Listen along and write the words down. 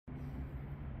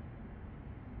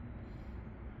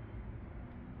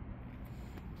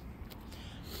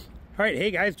All right,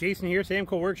 hey guys, Jason here,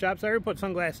 Samco Workshop. Sorry to put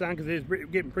sunglasses on because it is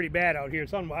getting pretty bad out here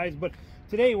sun-wise. But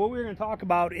today what we're going to talk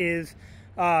about is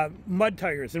mud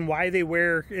tires and why they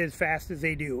wear as fast as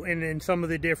they do, and some of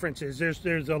the differences.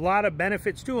 There's a lot of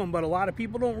benefits to them, but a lot of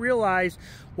people don't realize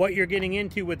what you're getting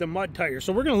into with the mud tire.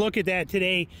 So we're going to look at that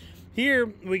today. Here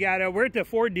we got we're at the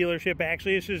Ford dealership.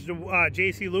 Actually, this is the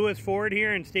J.C. Lewis Ford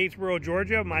here in Statesboro,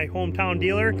 Georgia, my hometown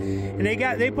dealer. And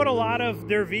they put a lot of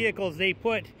their vehicles, they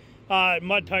put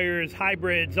mud tires,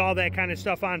 hybrids, all that kind of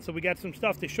stuff on. So we got some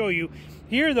stuff to show you.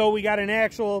 Here though, we got an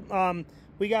actual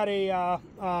we got a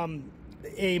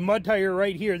mud tire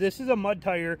right here. This is a mud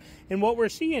tire, and what we're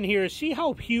seeing here is, see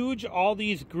how huge all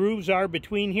these grooves are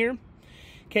between here?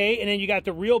 Okay, and then you got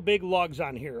the real big lugs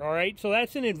on here, all right? So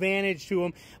that's an advantage to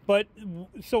them. But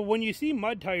so when you see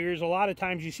mud tires, a lot of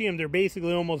times you see them, they're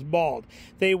basically almost bald.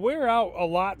 They wear out a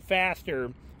lot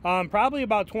faster, probably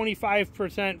about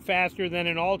 25% faster than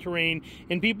an all-terrain,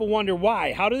 and people wonder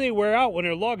why. How do they wear out when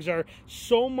their lugs are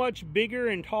so much bigger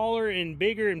and taller and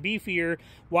bigger and beefier?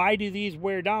 Why do these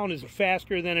wear down as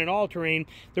faster than an all-terrain?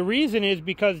 The reason is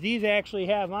because these actually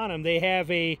have on them, they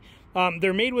have a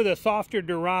they're made with a softer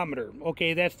durometer.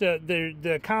 Okay, that's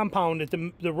the compound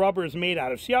that the rubber is made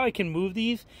out of. See how I can move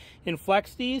these and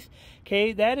flex these?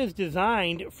 Okay, that is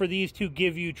designed for these to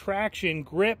give you traction,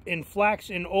 grip, and flex,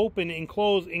 and open and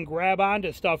close and grab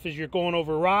onto stuff as you're going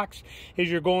over rocks,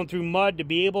 as you're going through mud, to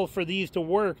be able for these to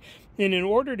work. And in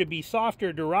order to be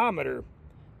softer durometer,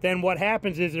 then what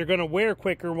happens is they're going to wear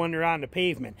quicker when they're on the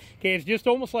pavement. Okay, it's just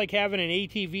almost like having an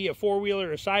ATV, a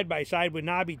four-wheeler, a side-by-side with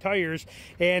knobby tires,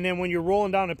 and then when you're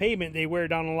rolling down the pavement, they wear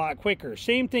down a lot quicker.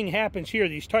 Same thing happens here.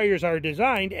 These tires are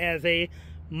designed as a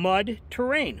mud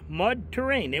terrain. Mud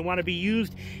terrain. They want to be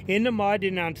used in the mud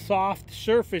and on soft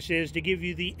surfaces to give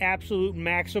you the absolute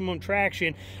maximum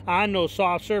traction on those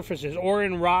soft surfaces, or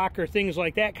in rock or things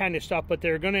like that kind of stuff. But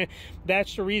they're gonna,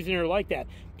 that's the reason they're like that.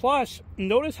 Plus,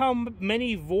 notice how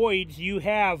many voids you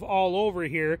have all over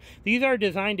here. These are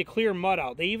designed to clear mud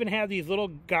out. They even have these little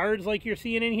guards like you're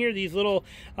seeing in here, these little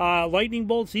lightning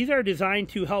bolts. These are designed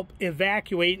to help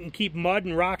evacuate and keep mud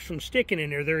and rocks from sticking in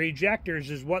there. They're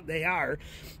ejectors is what they are.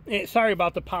 Sorry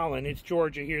about the pollen. It's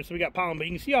Georgia here, so we got pollen. But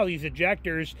you can see all these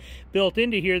ejectors built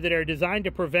into here that are designed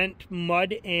to prevent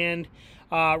mud and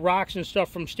rocks and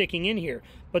stuff from sticking in here.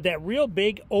 But that real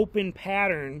big open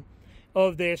pattern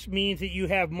of this means that you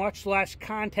have much less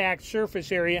contact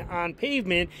surface area on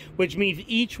pavement, which means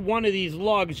each one of these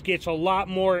lugs gets a lot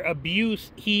more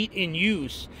abuse, heat, and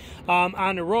use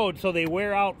on the road, so they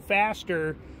wear out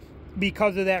faster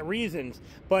because of that reasons.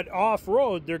 But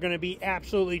off-road, they're going to be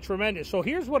absolutely tremendous. So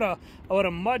here's what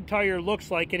a mud tire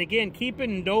looks like. And again,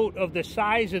 keeping note of the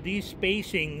size of these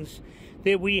spacings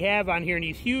that we have on here, and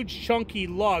these huge chunky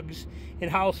lugs and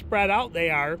how spread out they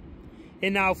are.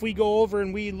 And now if we go over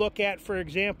and we look at, for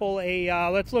example,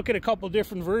 let's look at a couple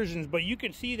different versions, but you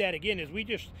can see that again, as we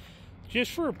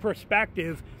just for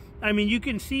perspective, I mean, you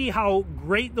can see how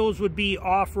great those would be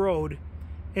off-road.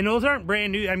 And those aren't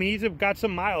brand new. I mean, these have got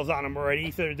some miles on them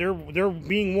already, so they're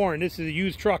being worn. This is a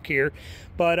used truck here,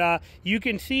 but you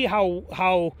can see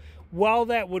how well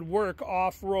that would work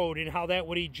off-road, and how that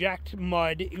would eject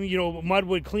mud. You know, mud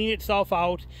would clean itself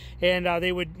out, and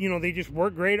they would, you know, they just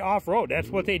work great off-road. That's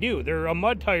what they do. They're a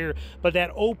mud tire, but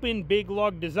that open big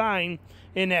lug design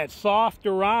and that soft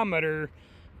durometer,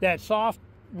 that soft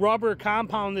rubber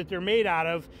compound that they're made out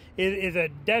of is a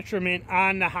detriment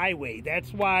on the highway.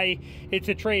 That's why it's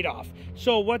a trade-off.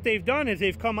 So what they've done is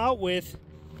they've come out with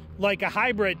like a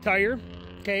hybrid tire.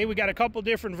 Okay, we got a couple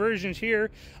different versions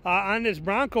here. On this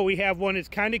Bronco, we have one that's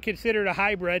kind of considered a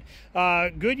hybrid.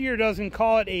 Goodyear doesn't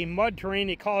call it a mud terrain,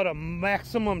 they call it a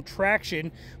maximum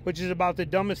traction, which is about the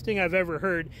dumbest thing I've ever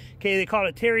heard. Okay, they call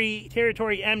it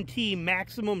Territory MT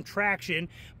maximum traction,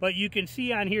 but you can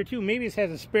see on here too, maybe this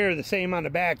has a spare the same on the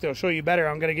back. They'll show you better.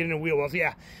 I'm gonna get into wheel wells.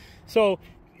 Yeah, so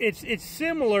it's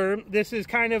similar. This is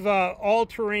kind of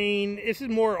all-terrain. This is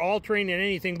more all-terrain than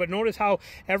anything, but notice how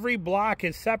every block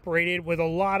is separated with a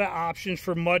lot of options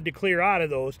for mud to clear out of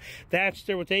those. That's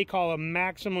what they call a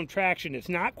maximum traction. It's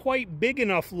not quite big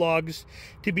enough lugs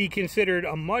to be considered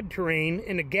a mud terrain,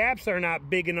 and the gaps are not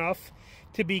big enough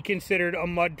to be considered a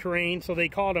mud terrain, so they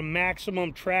call it a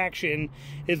maximum traction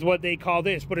is what they call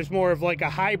this, but it's more of like a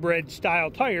hybrid style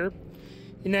tire.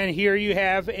 And then here you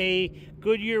have a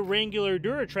Goodyear Wrangler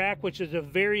Duratrack, which is a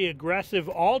very aggressive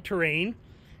all-terrain.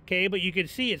 Okay, but you can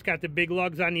see it's got the big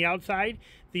lugs on the outside,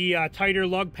 the tighter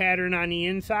lug pattern on the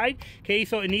inside. Okay,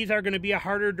 so and these are going to be a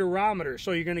harder durometer,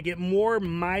 so you're going to get more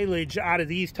mileage out of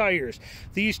these tires.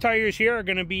 These tires here are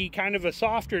going to be kind of a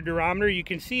softer durometer. You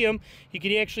can see them. You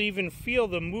can actually even feel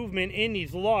the movement in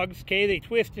these lugs. Okay, they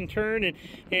twist and turn,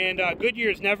 and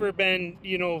Goodyear's never been,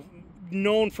 you know,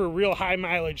 known for real high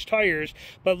mileage tires,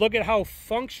 but look at how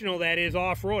functional that is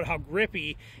off-road, how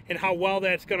grippy and how well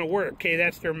that's going to work. Okay,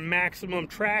 that's their maximum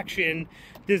traction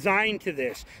designed to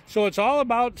this. So it's all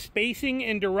about spacing,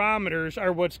 and durometers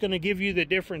are what's going to give you the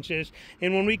differences.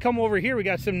 And when we come over here, we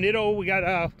got some Nitto, we got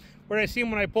where did I see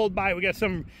them when I pulled by, we got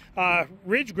some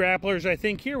Ridge Grapplers, I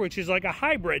think, here, which is like a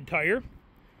hybrid tire.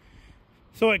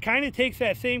 So it kind of takes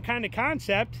that same kind of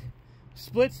concept,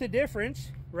 splits the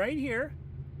difference right here.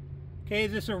 Okay,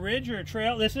 is this a Ridge or a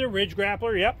Trail? This is a Ridge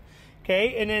Grappler, yep.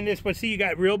 Okay, and then this, but see, you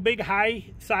got real big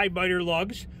high side biter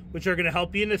lugs, which are going to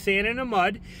help you in the sand and the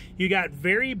mud. You got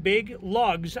very big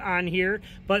lugs on here,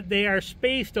 but they are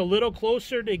spaced a little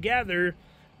closer together,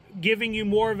 giving you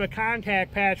more of a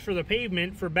contact patch for the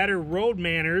pavement for better road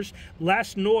manners,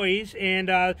 less noise,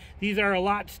 and these are a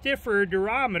lot stiffer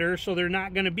durometer, so they're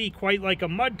not going to be quite like a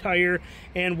mud tire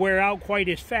and wear out quite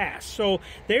as fast. So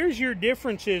there's your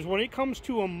differences when it comes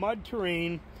to a mud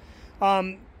terrain.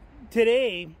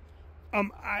 Today,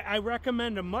 I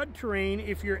recommend a mud terrain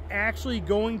if you're actually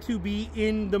going to be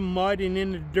in the mud and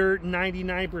in the dirt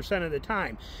 99% of the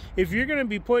time. If you're going to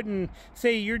be putting,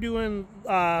 say you're doing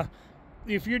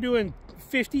if you're doing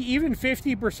 50, even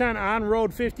 50%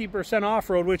 on-road, 50%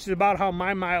 off-road, which is about how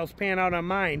my miles pan out on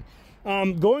mine,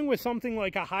 going with something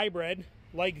like a hybrid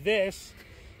like this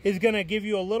is going to give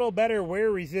you a little better wear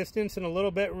resistance and a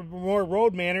little bit more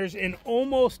road manners, and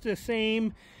almost the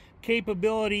same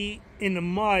capability in the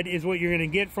mud is what you're going to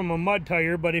get from a mud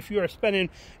tire. But if you are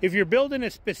if you're building a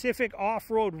specific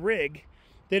off-road rig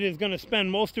that is going to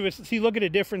spend most of it, see, look at the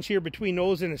difference here between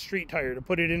those and a street tire, to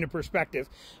put it into perspective,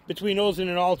 between those and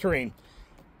an all-terrain.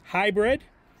 Hybrid,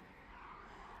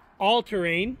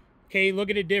 all-terrain, okay, look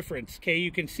at the difference, okay,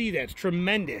 you can see that's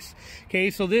tremendous. Okay,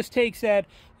 so this takes that,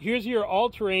 here's your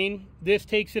all-terrain, this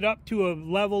takes it up to a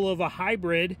level of a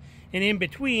hybrid, and in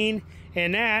between,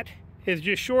 and that is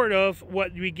just short of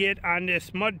what we get on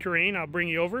this mud terrain. I'll bring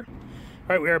you over. All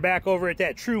right, we are back over at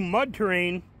that true mud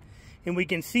terrain, and we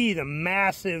can see the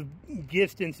massive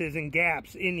distances and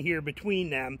gaps in here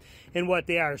between them and what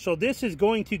they are. So this is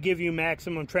going to give you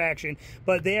maximum traction,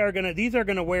 but these are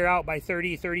gonna wear out by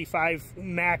 30, 35,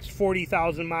 max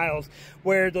 40,000 miles,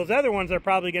 where those other ones are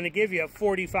probably gonna give you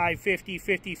 45, 50,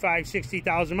 55,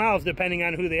 60,000 miles, depending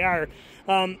on who they are.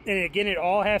 And again, it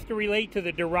all has to relate to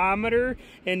the durometer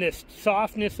and the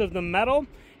softness of the metal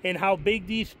and how big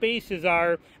these spaces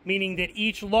are, meaning that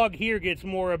each lug here gets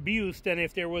more abuse than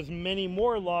if there was many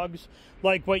more lugs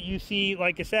like what you see,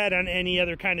 like I said, on any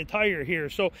other kind of tire here.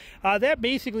 So that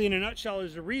basically in a nutshell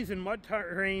is the reason mud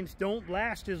terrains don't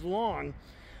last as long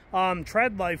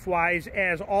tread life wise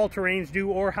as all terrains do,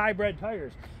 or hybrid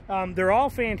tires. They're all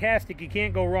fantastic, you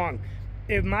can't go wrong.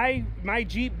 If my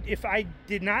Jeep, if I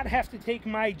did not have to take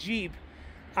my Jeep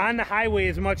on the highway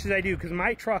as much as I do, because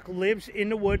my truck lives in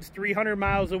the woods 300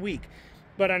 miles a week.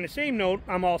 But on the same note,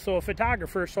 I'm also a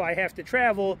photographer, so I have to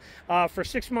travel for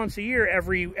 6 months a year.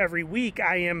 Every week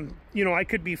I am, you know, I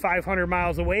could be 500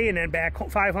 miles away and then back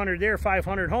 500 there,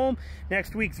 500 home.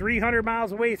 Next week 300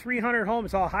 miles away, 300 home.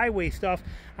 It's all highway stuff.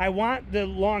 I want the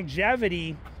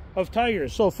longevity of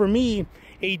tires. So for me,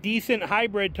 a decent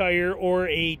hybrid tire or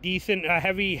a decent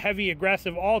heavy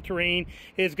aggressive all-terrain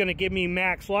is going to give me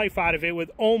max life out of it with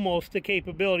almost the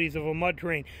capabilities of a mud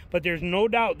terrain. But there's no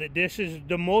doubt that this is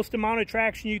the most amount of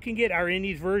traction you can get are in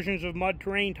these versions of mud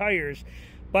terrain tires,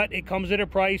 but it comes at a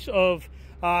price of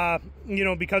you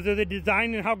know, because of the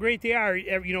design and how great they are.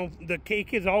 You know, the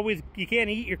cake is always, you can't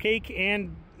eat your cake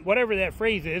and whatever that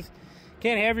phrase is,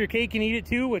 can't have your cake and eat it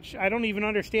too, which I don't even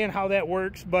understand how that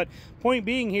works. But point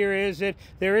being here is that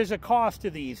there is a cost to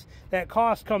these. That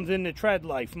cost comes into tread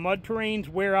life. Mud terrains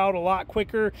wear out a lot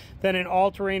quicker than an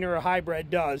all-terrain or a hybrid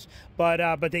does,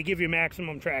 but they give you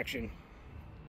maximum traction.